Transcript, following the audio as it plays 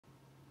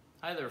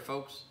Hi there,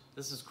 folks.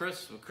 This is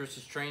Chris with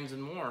Chris's Trains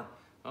and More.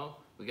 Well,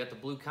 we got the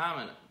Blue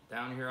Comet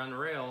down here on the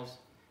rails.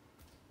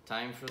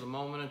 Time for the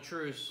moment of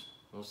truce.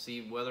 We'll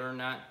see whether or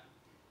not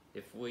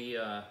if we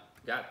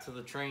got to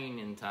the train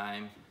in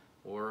time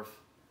or if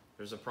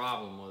there's a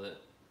problem with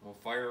it. We'll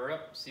fire her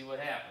up and see what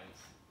happens.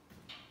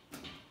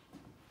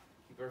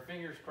 Keep our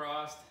fingers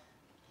crossed.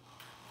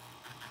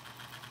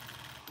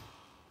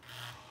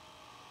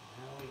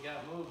 Now we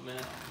got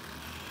movement.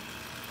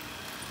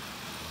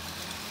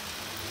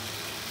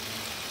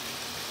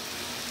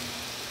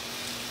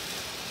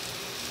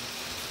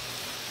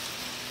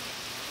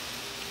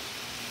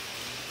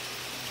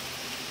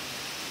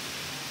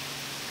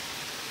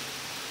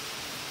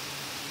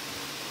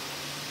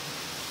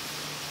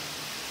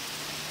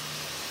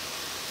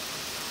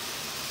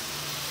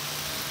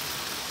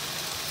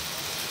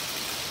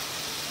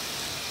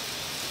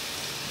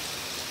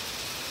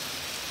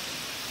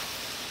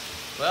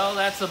 Well,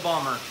 that's a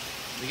bummer.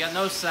 We got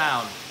no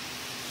sound.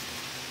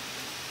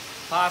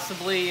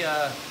 Possibly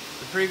the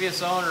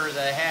previous owner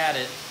that had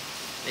it,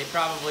 they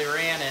probably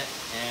ran it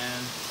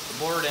and the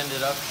board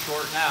ended up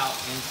shorting out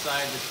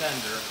inside the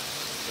tender.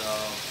 So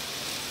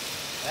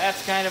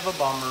that's kind of a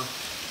bummer.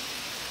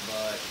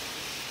 But,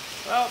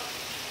 well,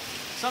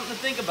 something to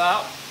think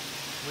about.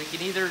 We can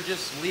either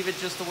just leave it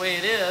just the way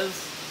it is,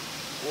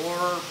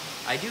 or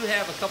I do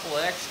have a couple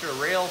of extra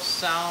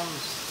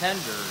railsounds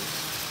tenders.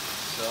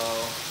 So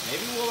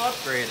maybe we'll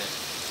upgrade it.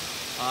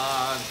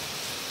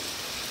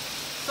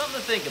 Something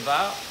to think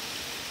about.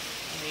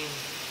 I mean,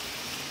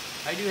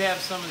 I do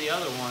have some of the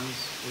other ones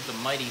with the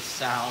mighty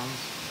sounds.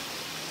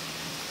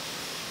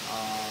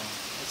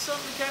 It's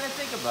something to kind of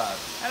think about.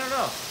 I don't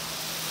know.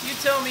 You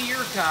tell me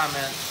your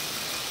comments.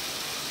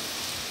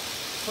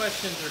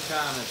 Questions or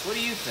comments. What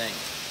do you think?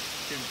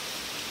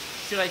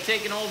 Should I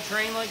take an old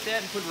train like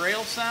that and put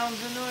rail sounds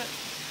into it?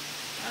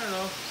 I don't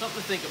know. Something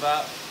to think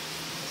about.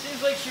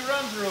 Seems like she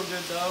runs real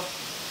good though.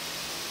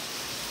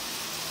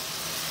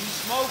 She's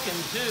smoking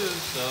too,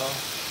 so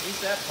at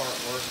least that part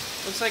works.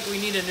 Looks like we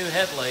need a new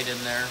headlight in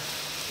there,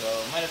 so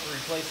might have to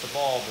replace the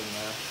bulb in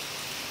there.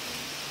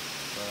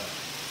 But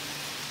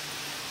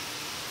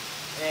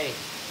hey,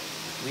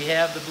 we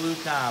have the Blue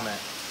Comet.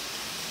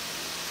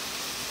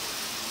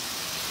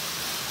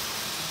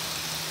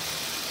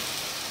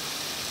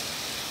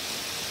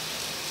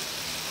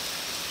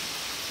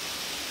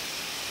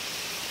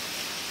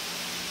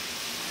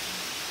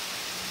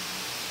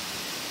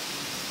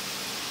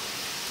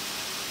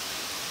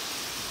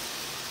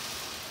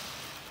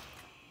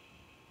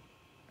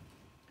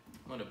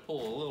 I'm going to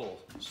pull a little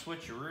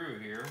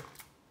switcheroo here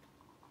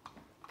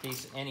in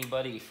case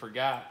anybody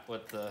forgot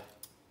what the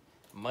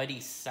mighty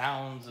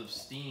sounds of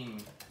steam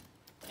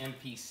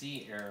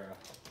MPC era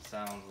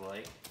sounds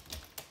like.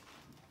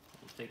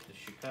 We'll take the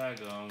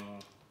Chicago and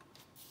we'll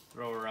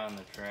throw her on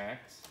the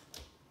tracks.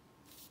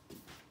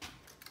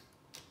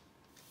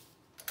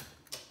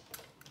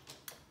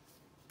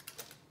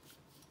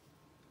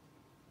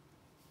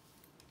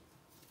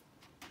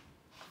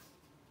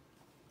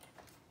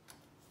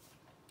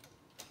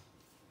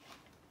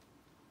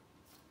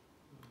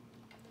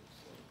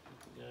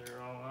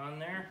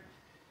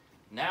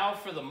 Now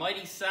for the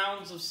mighty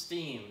sounds of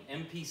steam,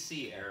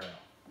 MPC era.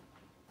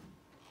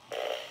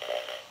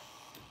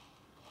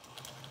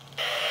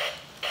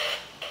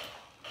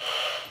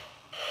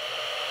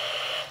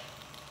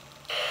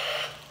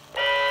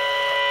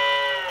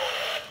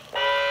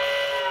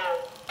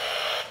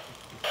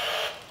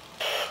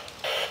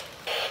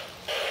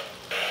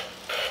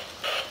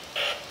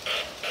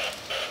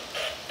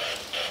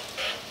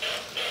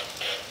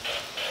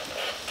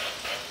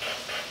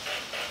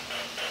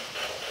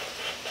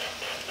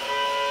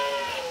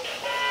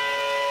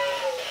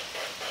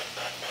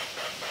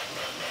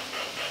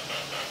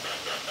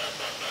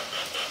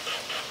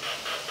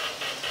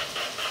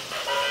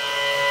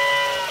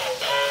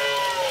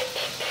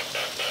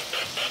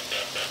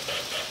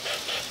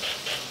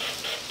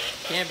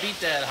 Can't beat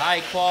that high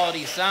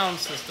quality sound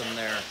system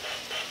there.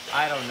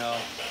 I don't know.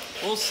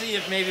 We'll see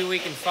if maybe we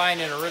can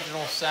find an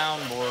original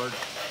soundboard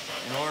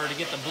in order to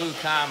get the Blue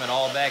Comet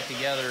all back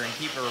together and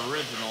keep her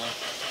original.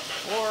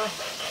 Or,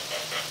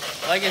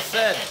 like I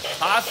said,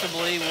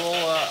 possibly we'll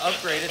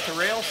upgrade it to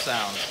rail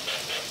sounds.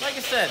 Like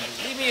I said,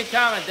 leave me a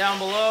comment down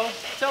below.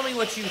 Tell me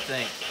what you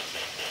think.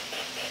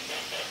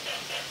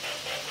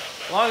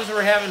 As long as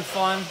we're having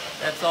fun,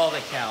 that's all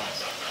that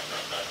counts.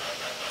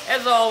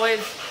 As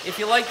always, if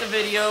you like the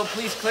video,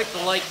 please click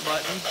the like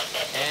button.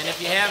 And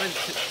if you haven't,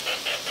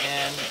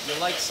 and you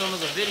like some of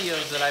the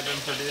videos that I've been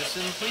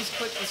producing, please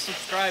click the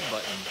subscribe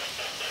button.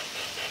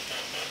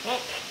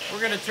 Well, we're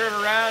going to turn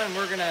around and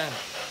we're going to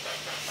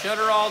shut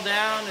her all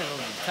down and it'll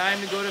be time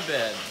to go to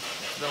bed.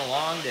 It's been a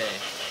long day.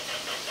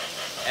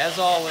 As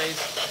always,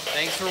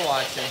 thanks for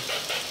watching.